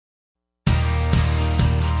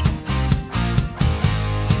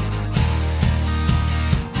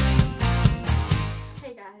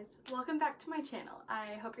to my channel.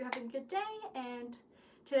 I hope you're having a good day, and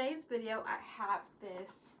today's video I have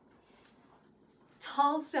this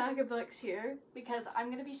tall stack of books here because I'm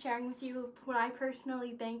going to be sharing with you what I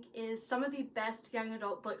personally think is some of the best young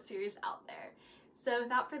adult book series out there. So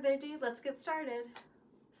without further ado, let's get started.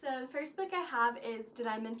 So the first book I have is Did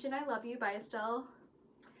I Mention I Love You by Estelle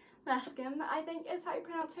Mascom, I think is how you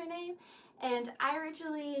pronounce her name. And I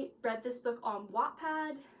originally read this book on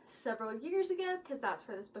Wattpad several years ago because that's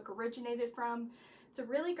where this book originated from. It's a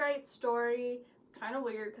really great story. It's kind of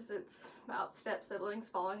weird because it's about step siblings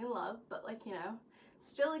falling in love, but like, you know,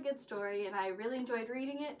 still a good story, and I really enjoyed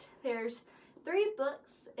reading it. There's 3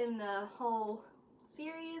 books in the whole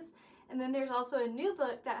series, and then there's also a new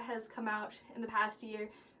book that has come out in the past year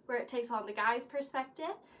where it takes on the guy's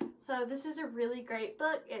perspective. So this is a really great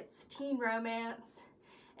book. It's teen romance,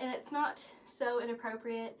 and it's not so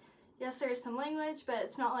inappropriate. Yes, there's some language, but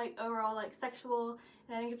it's not like overall like sexual,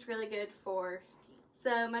 and I think it's really good for teens.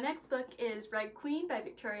 So my next book is Red Queen by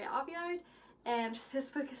Victoria Aveyard, and this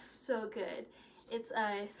book is so good. It's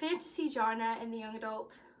a fantasy genre in the young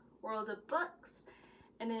adult world of books,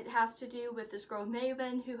 and it has to do with this girl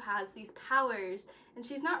Maven who has these powers, and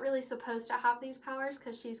she's not really supposed to have these powers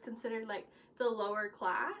because she's considered like the lower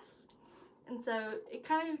class. And so it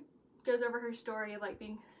kind of goes over her story of like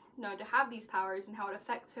being known to have these powers and how it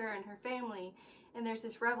affects her and her family. And there's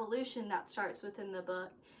this revolution that starts within the book,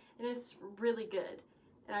 and it's really good,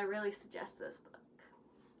 and I really suggest this book.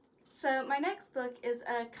 So my next book is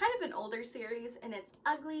a kind of an older series, and it's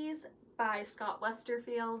Uglies by Scott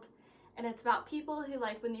Westerfield, and it's about people who,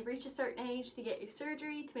 like, when they reach a certain age, they get a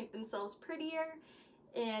surgery to make themselves prettier.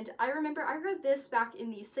 And I remember I read this back in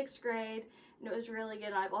the 6th grade, and it was really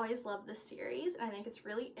good. I've always loved this series, and I think it's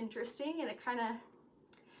really interesting, and it kind of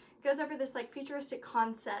goes over this like futuristic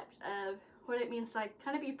concept of what it means to like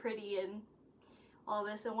kind of be pretty and all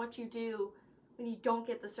this, and what you do when you don't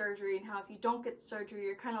get the surgery, and how if you don't get the surgery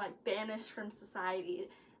you're kind of like banished from society.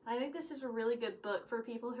 And I think this is a really good book for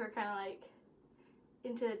people who are kind of like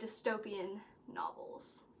into dystopian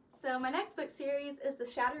novels. So my next book series is the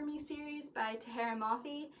Shatter Me series by Tahereh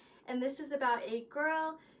Mafi, and this is about a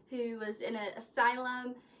girl who was in an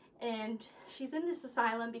asylum, and she's in this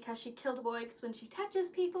asylum because she killed a boy, because when she touches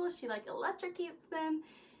people she like electrocutes them.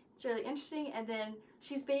 It's really interesting. And then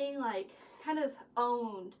she's being like kind of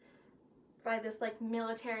owned by this like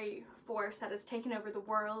military force that has taken over the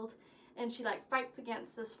world, and she like fights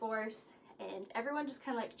against this force, and everyone just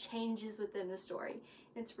kind of like changes within the story.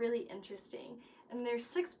 And it's really interesting. And there's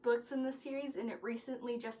 6 books in this series, and it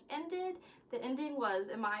recently just ended. The ending was,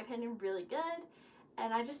 in my opinion, really good,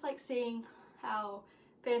 and I just like seeing how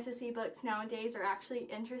fantasy books nowadays are actually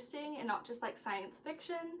interesting and not just like science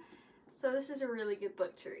fiction. So this is a really good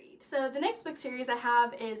book to read. So the next book series I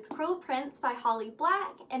have is The Cruel Prince by Holly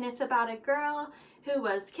Black, and it's about a girl who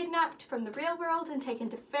was kidnapped from the real world and taken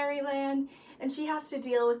to fairyland, and she has to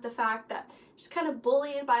deal with the fact that she's kind of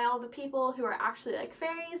bullied by all the people who are actually like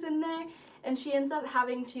fairies in there, and she ends up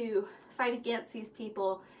having to fight against these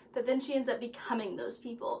people, but then she ends up becoming those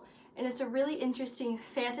people. And it's a really interesting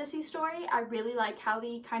fantasy story. I really like how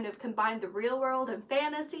they kind of combine the real world and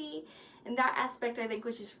fantasy, and that aspect I think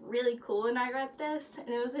was just really cool when I read this, and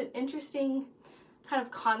it was an interesting kind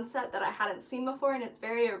of concept that I hadn't seen before, and it's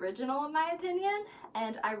very original in my opinion,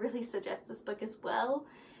 and I really suggest this book as well.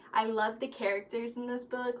 I love the characters in this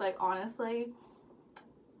book, like honestly.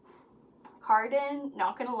 Cardan,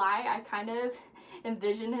 not gonna lie, I kind of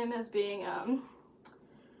envision him as being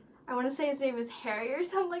I want to say his name is Harry or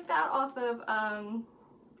something like that, off of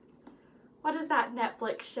what is that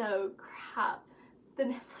Netflix show? Crap. The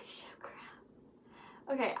Netflix show,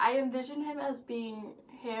 crap. Okay, I envision him as being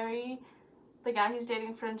Harry, the guy who's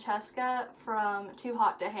dating Francesca from Too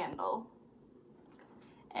Hot to Handle.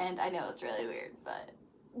 And I know it's really weird, but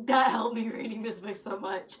that helped me reading this book so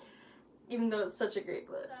much, even though it's such a great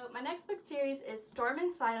book. So my next book series is Storm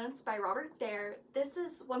in Silence by Robert Thayer. This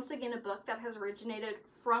is once again a book that has originated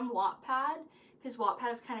from Wattpad, because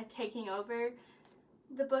Wattpad is kind of taking over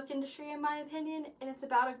the book industry in my opinion, and it's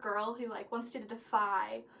about a girl who like wants to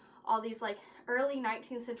defy all these like early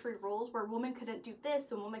 19th century rules where women couldn't do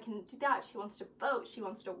this and women couldn't do that. She wants to vote, she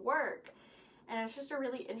wants to work, and it's just a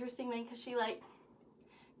really interesting thing because she like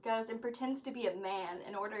goes and pretends to be a man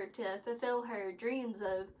in order to fulfill her dreams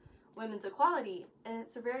of women's equality, and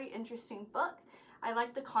it's a very interesting book. I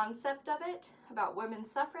like the concept of it about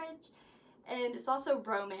women's suffrage, and it's also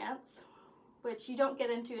romance, which you don't get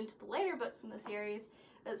into the later books in the series,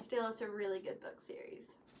 but still it's a really good book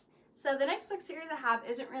series. So the next book series I have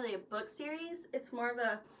isn't really a book series, it's more of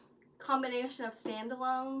a combination of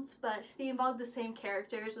standalones, but they involve the same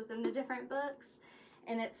characters within the different books,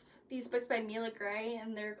 and it's these books by Mila Gray,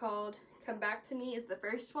 and they're called Come Back to Me is the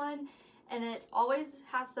first one, and it always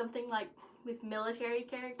has something like with military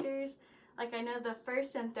characters. Like I know the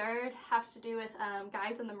first and third have to do with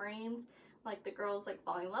guys in the Marines, like the girls like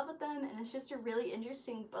falling in love with them, and it's just a really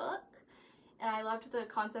interesting book. And I loved the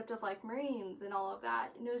concept of like Marines and all of that,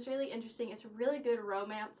 and it was really interesting. It's a really good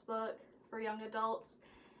romance book for young adults,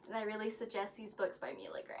 and I really suggest these books by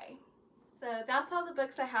Mila Gray. So that's all the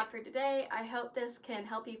books I have for today. I hope this can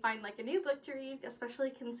help you find like a new book to read, especially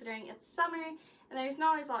considering it's summer and there's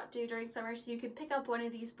not always a lot to do during summer, so you can pick up one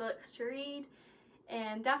of these books to read.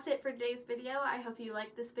 And that's it for today's video. I hope you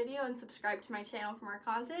liked this video and subscribe to my channel for more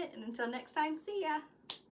content, and until next time, see ya!